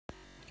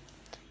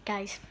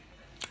guys.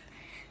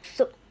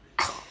 So,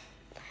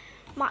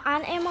 my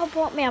Aunt Emma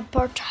bought me a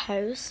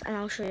birdhouse, and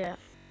I'll show you.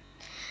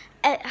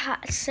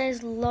 It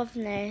says Love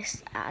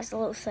Nest. It has a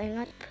little thing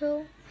I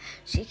pull,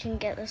 so you can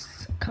get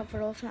this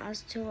cover off, and it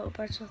has two little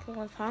birds with a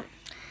love heart.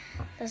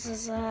 This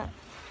is it.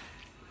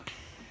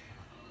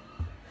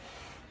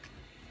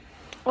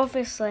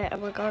 Obviously,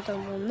 our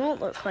garden will not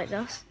look like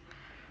this,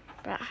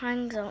 but it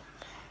hangs up.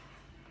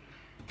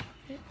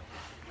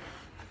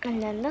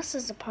 And then this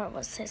is the part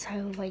that says how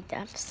wide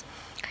depths.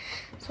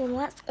 So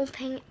let's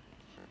open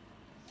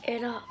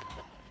it up.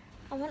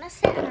 I want to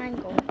set an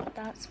angle.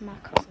 That's my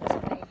cousin's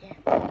idea.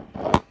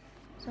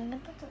 So I'm going to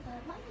put it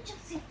there. Let me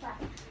just see if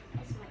that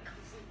is my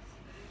cousin's.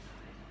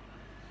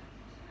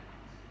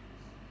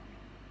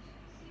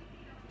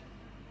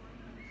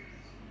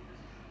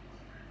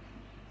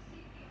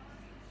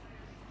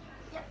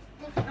 Yep,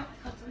 definitely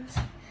cousins.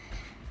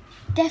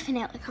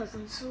 Definitely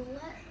cousins. So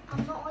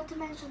I'm not allowed to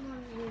mention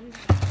their names.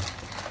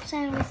 So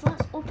anyways,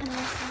 let's open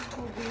this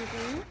little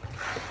baby.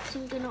 So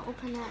I'm going to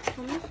open it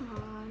from the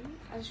front,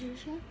 as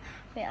usual.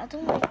 Wait, I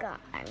don't like that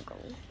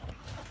angle.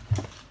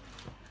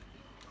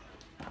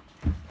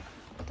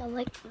 I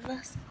like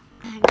this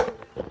angle.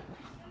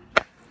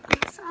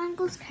 This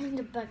angle's kind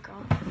of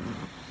bigger.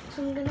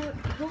 So I'm going to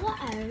pull it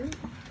out.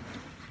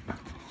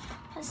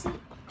 Let's see.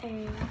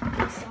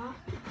 What's that?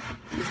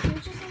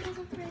 It's just a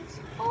little place.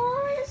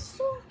 Oh, it's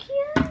so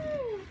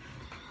cute.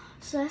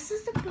 So this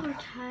is the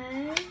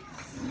birdhouse.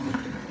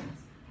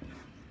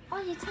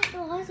 Oh, you take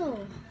the lid off.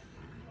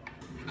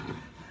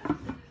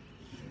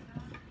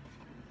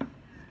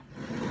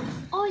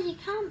 Oh, you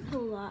can't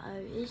pull that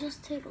out. You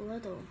just take the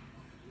lid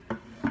off.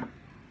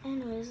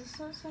 Anyways, this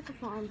looks like a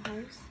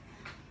farmhouse.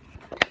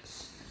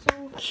 It's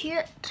so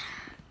cute.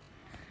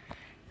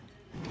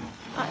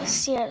 Let's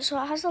see it.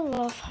 So it has a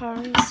love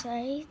heart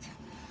inside.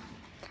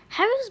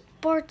 How is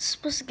birds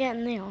supposed to get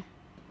in there?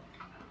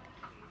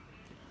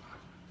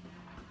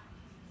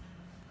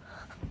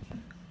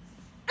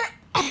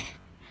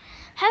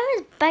 How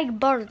is big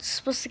birds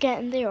supposed to get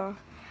in there?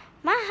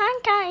 My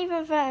hand can't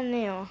even fit in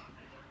there.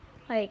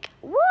 Like,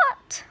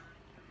 what?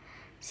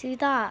 See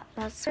that?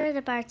 That's where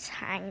the birds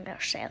hang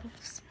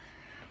themselves.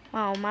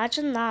 Wow,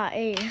 imagine that,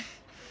 eh?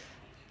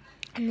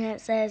 And then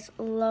it says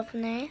Love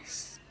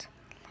Nest.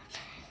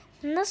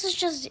 And this is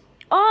just,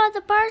 oh,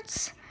 the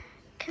birds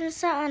can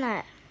sit on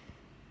it.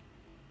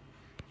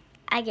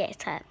 I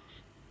get it.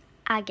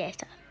 I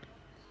get it.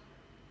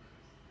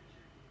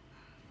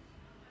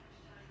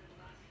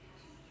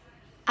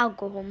 I'll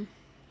go home.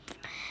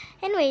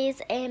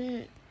 Anyways,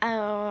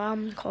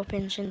 I'm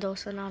copying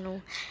Dawson, I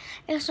know.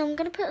 So I'm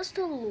gonna put this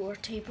to the lower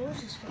table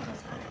just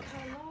because I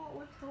cannot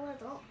lift the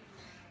lid up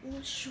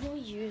and show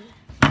you.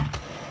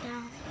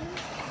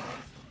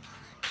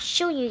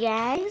 Show you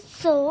guys.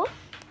 So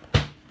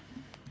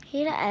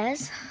here it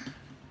is.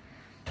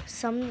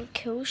 Some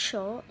cool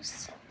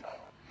shots.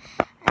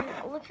 And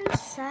look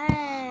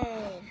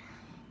inside.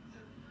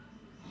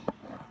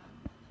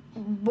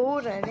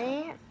 Boring,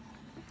 eh?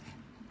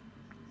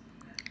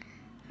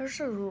 There's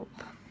a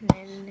rope, and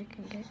then you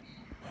can get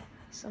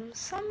some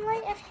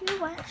sunlight if you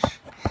wish,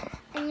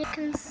 and you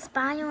can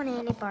spy on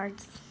any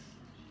birds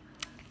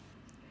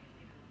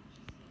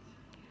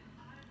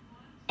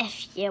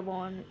if you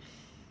want.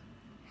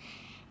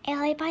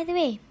 Ellie, by the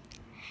way,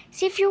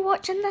 see if you're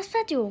watching this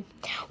video,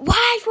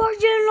 why were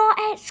you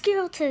not at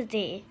school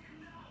today?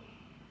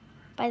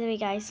 By the way,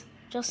 guys,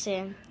 just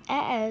saying,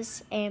 it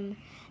is the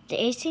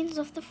 18th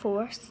of the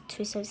 4th,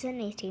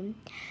 2018.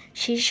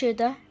 She should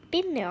have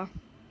been there.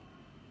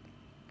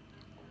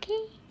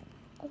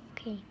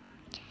 Okay.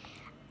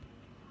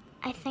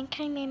 I think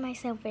I made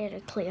myself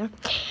very clear.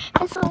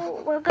 And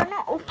so we're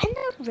gonna open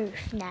the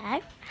roof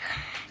now.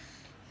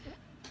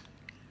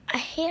 I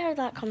hate how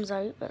that comes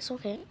out, but it's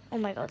okay. Oh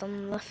my god,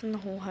 I'm lifting the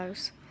whole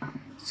house.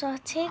 So I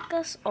take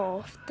this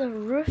off. The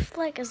roof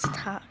is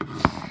attached.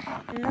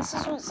 And this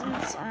is what's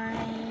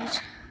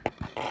inside.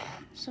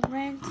 So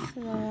red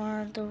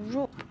floor, the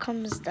rope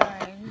comes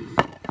down.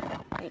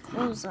 I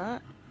close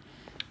it.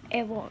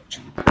 Watch.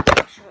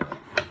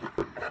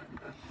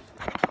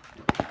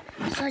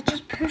 So I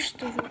just pushed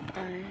the rope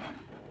down.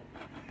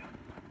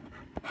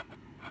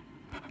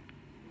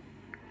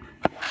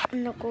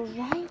 And it goes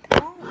right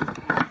down.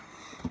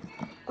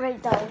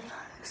 Right down.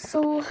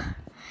 So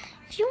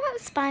if you want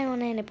to spy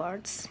on any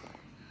birds,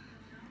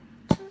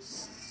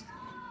 just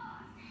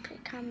put a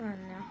camera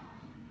in there.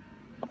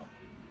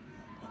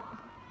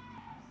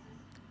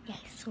 Yeah,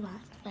 so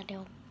that's the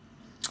video.